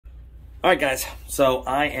All right, guys, so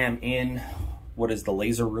I am in what is the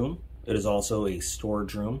laser room. It is also a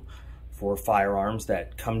storage room for firearms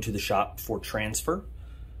that come to the shop for transfer,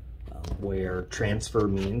 where transfer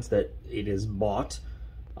means that it is bought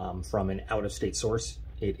from an out-of-state source.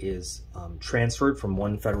 It is transferred from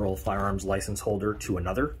one federal firearms license holder to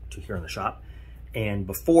another, to here in the shop. And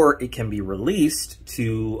before it can be released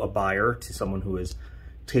to a buyer, to someone who is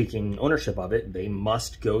taking ownership of it, they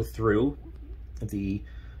must go through the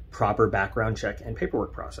proper background check and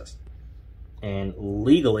paperwork process. And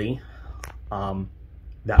legally,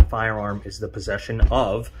 that firearm is the possession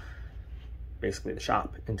of basically the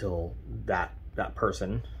shop until that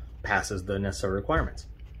person passes the necessary requirements.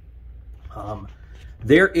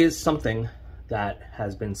 There is something that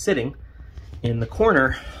has been sitting in the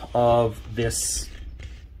corner of this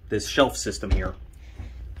shelf system here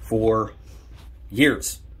for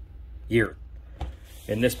years,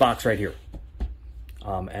 in this box right here.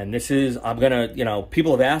 And this is, I'm gonna,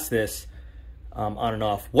 people have asked this on and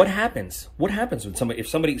off. What happens? What happens when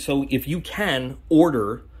if you can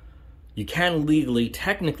order, you can legally,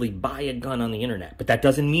 technically buy a gun on the internet, but that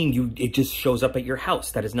doesn't mean it just shows up at your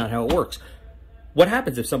house. That is not how it works. What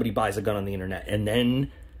happens if somebody buys a gun on the internet and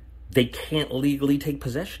then they can't legally take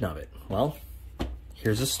possession of it? Well,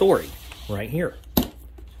 here's a story right here.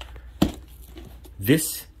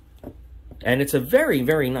 And it's a very,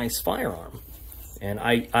 very nice firearm. And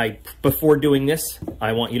I before doing this,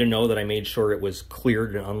 I want you to know that I made sure it was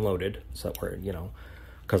cleared and unloaded. So where,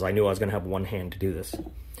 because I knew I was going to have one hand to do this.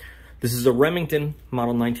 This is a Remington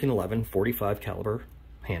model 1911 .45 caliber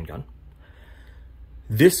handgun.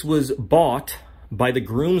 This was bought by the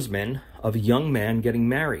groomsmen of a young man getting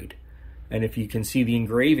married. And if you can see the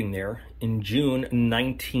engraving there, in June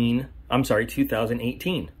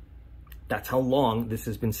 2018. That's how long this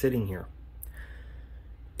has been sitting here.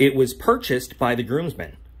 It was purchased by the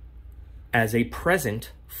groomsmen as a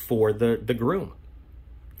present for the groom,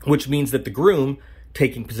 which means that the groom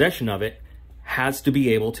taking possession of it has to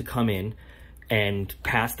be able to come in and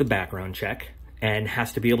pass the background check and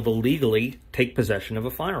has to be able to legally take possession of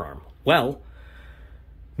a firearm. Well,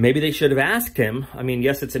 maybe they should have asked him. I mean,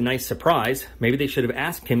 yes, it's a nice surprise. Maybe they should have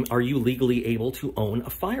asked him, are you legally able to own a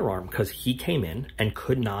firearm? Because he came in and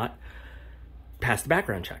could not pass the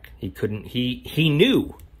background check. He couldn't, he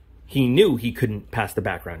knew he couldn't pass the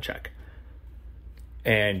background check.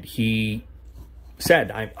 And he said,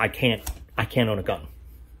 I can't own a gun.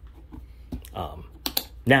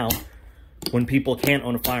 Now, when people can't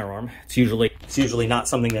own a firearm, it's usually not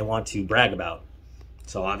something they want to brag about.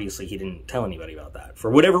 So obviously he didn't tell anybody about that for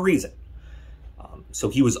whatever reason. So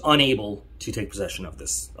he was unable to take possession of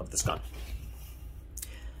this gun.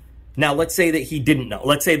 Now, let's say that he didn't know.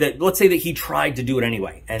 Let's say that he tried to do it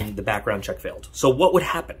anyway and the background check failed. So what would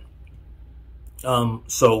happen?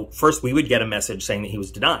 So first we would get a message saying that he was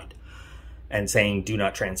denied and saying, do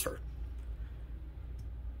not transfer.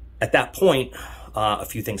 At that point, a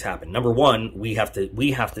few things happen. Number one, we have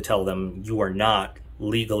to tell them you are not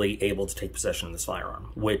legally able to take possession of this firearm,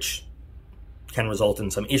 which can result in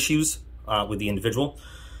some issues with the individual.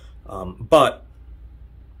 But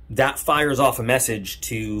that fires off a message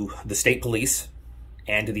to the state police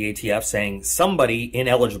and to the ATF saying somebody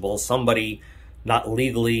ineligible, somebody not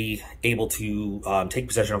legally able to take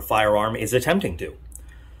possession of a firearm is attempting to.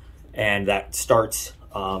 And that starts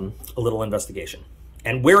a little investigation.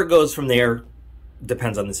 And where it goes from there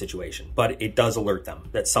depends on the situation, but it does alert them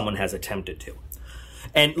that someone has attempted to.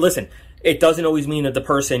 And listen, it doesn't always mean that the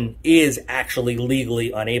person is actually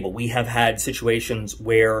legally unable. We have had situations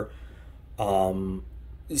where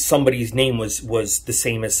somebody's name was the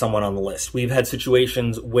same as someone on the list. We've had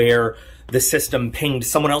situations where the system pinged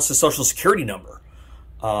someone else's social security number.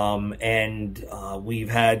 We've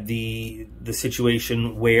had the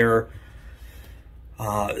situation where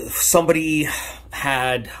somebody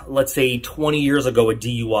had, let's say 20 years ago, a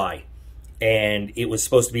DUI, and it was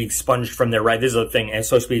supposed to be expunged from their record. This is the thing, it's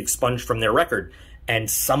supposed to be expunged from their record, and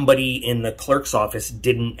somebody in the clerk's office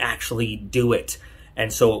didn't actually do it.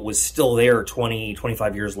 And so it was still there 20,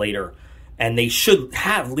 25 years later. And they should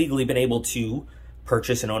have legally been able to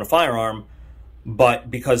purchase and own a firearm, but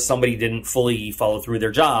because somebody didn't fully follow through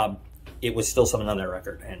their job, it was still something on their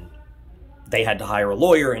record. And they had to hire a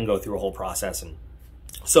lawyer and go through a whole process. And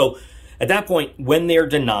so at that point, when they're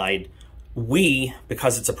denied,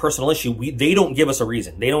 because it's a personal issue, they don't give us a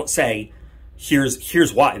reason. They don't say,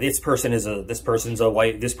 here's why. This person is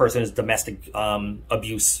domestic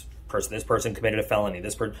abuse person. This person committed a felony.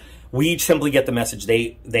 We simply get the message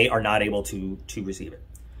they are not able to receive it.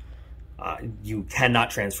 You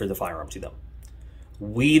cannot transfer the firearm to them.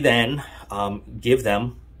 We then give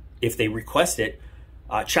them, if they request it,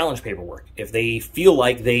 challenge paperwork. If they feel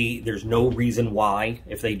like there's no reason why,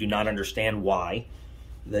 if they do not understand why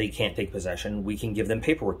they can't take possession, we can give them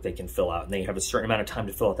paperwork they can fill out, and they have a certain amount of time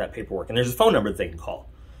to fill out that paperwork. And there's a phone number that they can call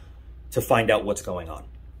to find out what's going on.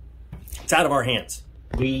 It's out of our hands.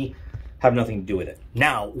 We have nothing to do with it.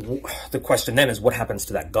 Now, the question then is, what happens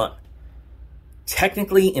to that gun?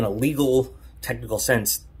 Technically, in a legal, technical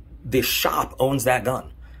sense, the shop owns that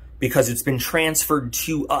gun because it's been transferred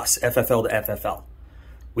to us, FFL to FFL.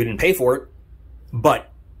 We didn't pay for it,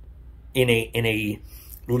 but in a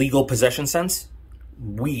legal possession sense,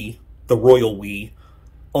 we, the royal we,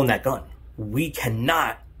 own that gun. We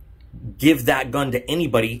cannot give that gun to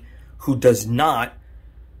anybody who does not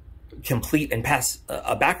complete and pass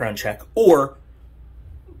a background check, or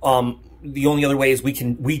the only other way is we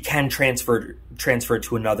can transfer it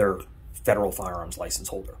to another federal firearms license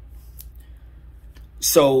holder.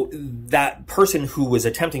 So that person who was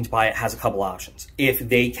attempting to buy it has a couple options. If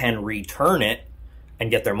they can return it and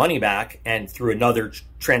get their money back, and through another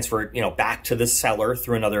transfer it, back to the seller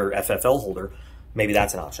through another FFL holder, maybe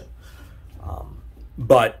that's an option.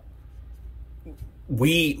 But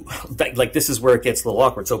this is where it gets a little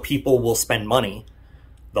awkward. So people will spend money,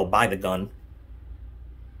 they'll buy the gun,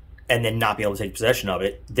 and then not be able to take possession of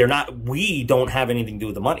it. We don't have anything to do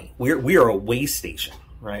with the money. We are a way station,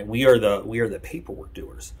 right? We are the paperwork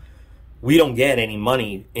doers. We don't get any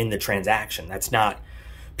money in the transaction. That's not,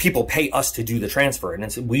 people pay us to do the transfer,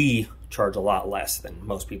 and we charge a lot less than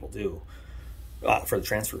most people do for the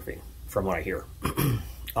transfer fee, from what I hear.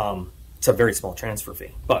 It's a very small transfer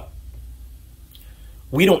fee, but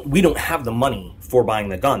we don't have the money for buying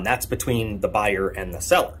the gun. That's between the buyer and the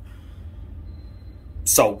seller.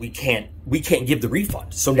 So we can't give the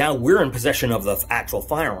refund. So now we're in possession of the actual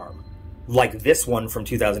firearm, like this one from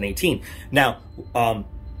 2018. Now,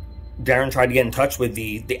 Darren tried to get in touch with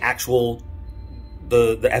the FFL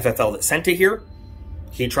that sent it here.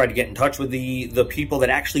 He tried to get in touch with the people that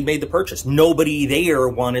actually made the purchase. Nobody there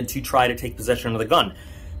wanted to try to take possession of the gun.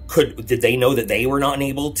 Did they know that they were not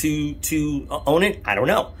able to own it? I don't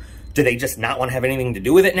know. Do they just not want to have anything to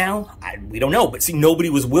do with it now? We don't know. But see, nobody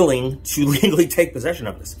was willing to legally take possession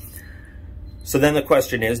of this. So then the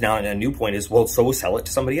question is, now a new point is, well, so sell it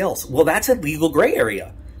to somebody else. Well, that's a legal gray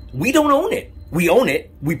area. We don't own it. We own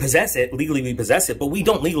it. We possess it. Legally, we possess it, but we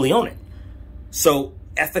don't legally own it. So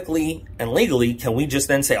ethically and legally, can we just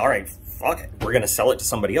then say, all right, fuck it, we're going to sell it to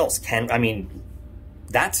somebody else?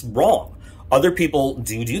 That's wrong. Other people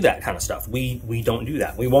do that kind of stuff. We don't do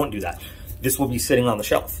that. We won't do that. This will be sitting on the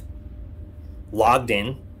shelf, logged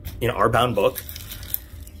in our bound book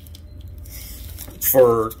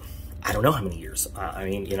for I don't know how many years.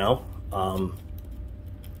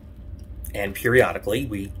 And periodically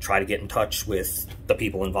we try to get in touch with the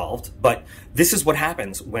people involved. But this is what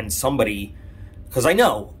happens when somebody, because I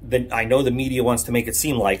know the media wants to make it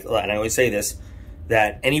seem like, and I always say this,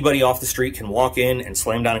 that anybody off the street can walk in and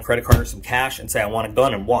slam down a credit card or some cash and say, I want a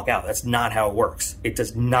gun, and walk out. That's not how it works. It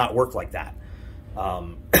does not work like that.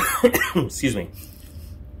 Excuse me.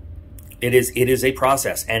 It is a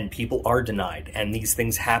process, and people are denied, and these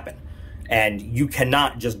things happen. And you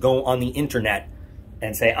cannot just go on the internet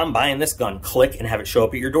and say, I'm buying this gun, click, and have it show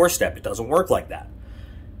up at your doorstep. It doesn't work like that.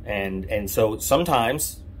 And so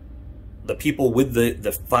sometimes the people with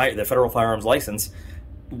the federal firearms license,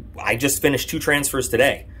 I just finished 2 transfers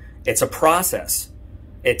today. It's a process.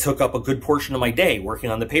 It took up a good portion of my day working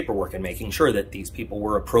on the paperwork and making sure that these people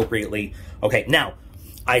were appropriately okay. Now,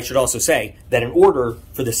 I should also say that in order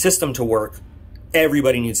for the system to work,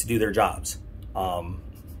 everybody needs to do their jobs.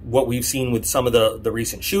 What we've seen with some of the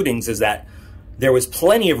recent shootings is that there was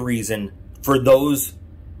plenty of reason for those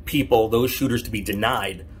people, those shooters, to be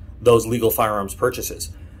denied those legal firearms purchases.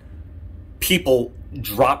 People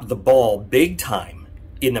dropped the ball big time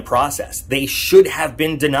in the process. They should have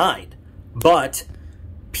been denied, but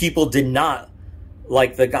people did not.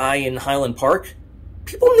 Like the guy in Highland Park,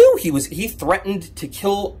 people knew he threatened to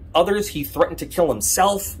kill others. He threatened to kill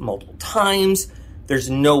himself multiple times. There's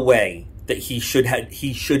no way that he should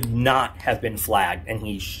not have been flagged, and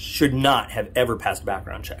he should not have ever passed a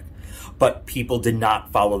background check. But people did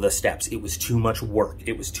not follow the steps. It was too much work.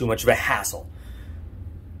 It was too much of a hassle.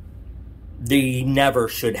 They never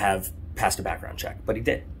should have passed a background check, but he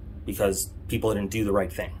did, because people didn't do the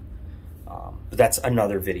right thing. But that's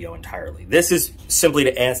another video entirely. This is simply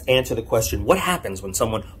to answer the question, what happens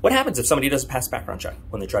if somebody doesn't pass a background check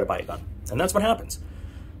when they try to buy a gun? And that's what happens.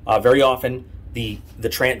 Very often, the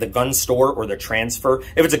gun store or the transfer,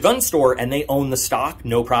 if it's a gun store and they own the stock,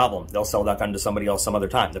 no problem. They'll sell that gun to somebody else some other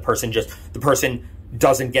time. The person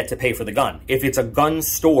doesn't get to pay for the gun. If it's a gun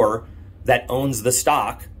store that owns the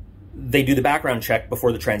stock, they do the background check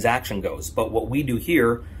before the transaction goes. But what we do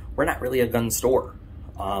here, we're not really a gun store,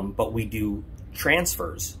 but we do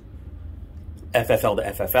transfers, FFL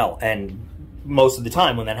to FFL. And most of the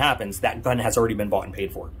time when that happens, that gun has already been bought and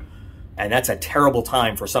paid for. And that's a terrible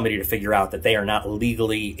time for somebody to figure out that they are not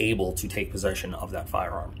legally able to take possession of that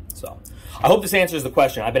firearm. So I hope this answers the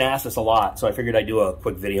question. I've been asked this a lot, so I figured I'd do a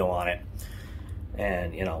quick video on it.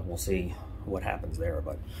 And, you know, we'll see what happens there.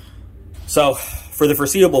 But so for the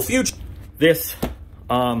foreseeable future, this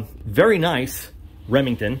very nice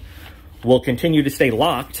Remington will continue to stay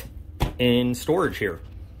locked in storage here,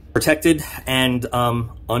 protected and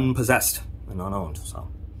unpossessed and unowned. So,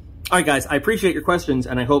 all right, guys, I appreciate your questions,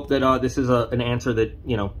 and I hope that this is an answer that,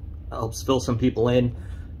 you know, helps fill some people in,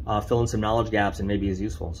 fill in some knowledge gaps, and maybe is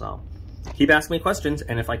useful. So keep asking me questions,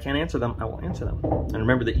 and if I can't answer them, I will answer them. And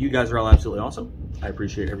remember that you guys are all absolutely awesome. I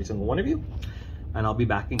appreciate every single one of you, and I'll be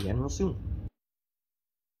back again real soon.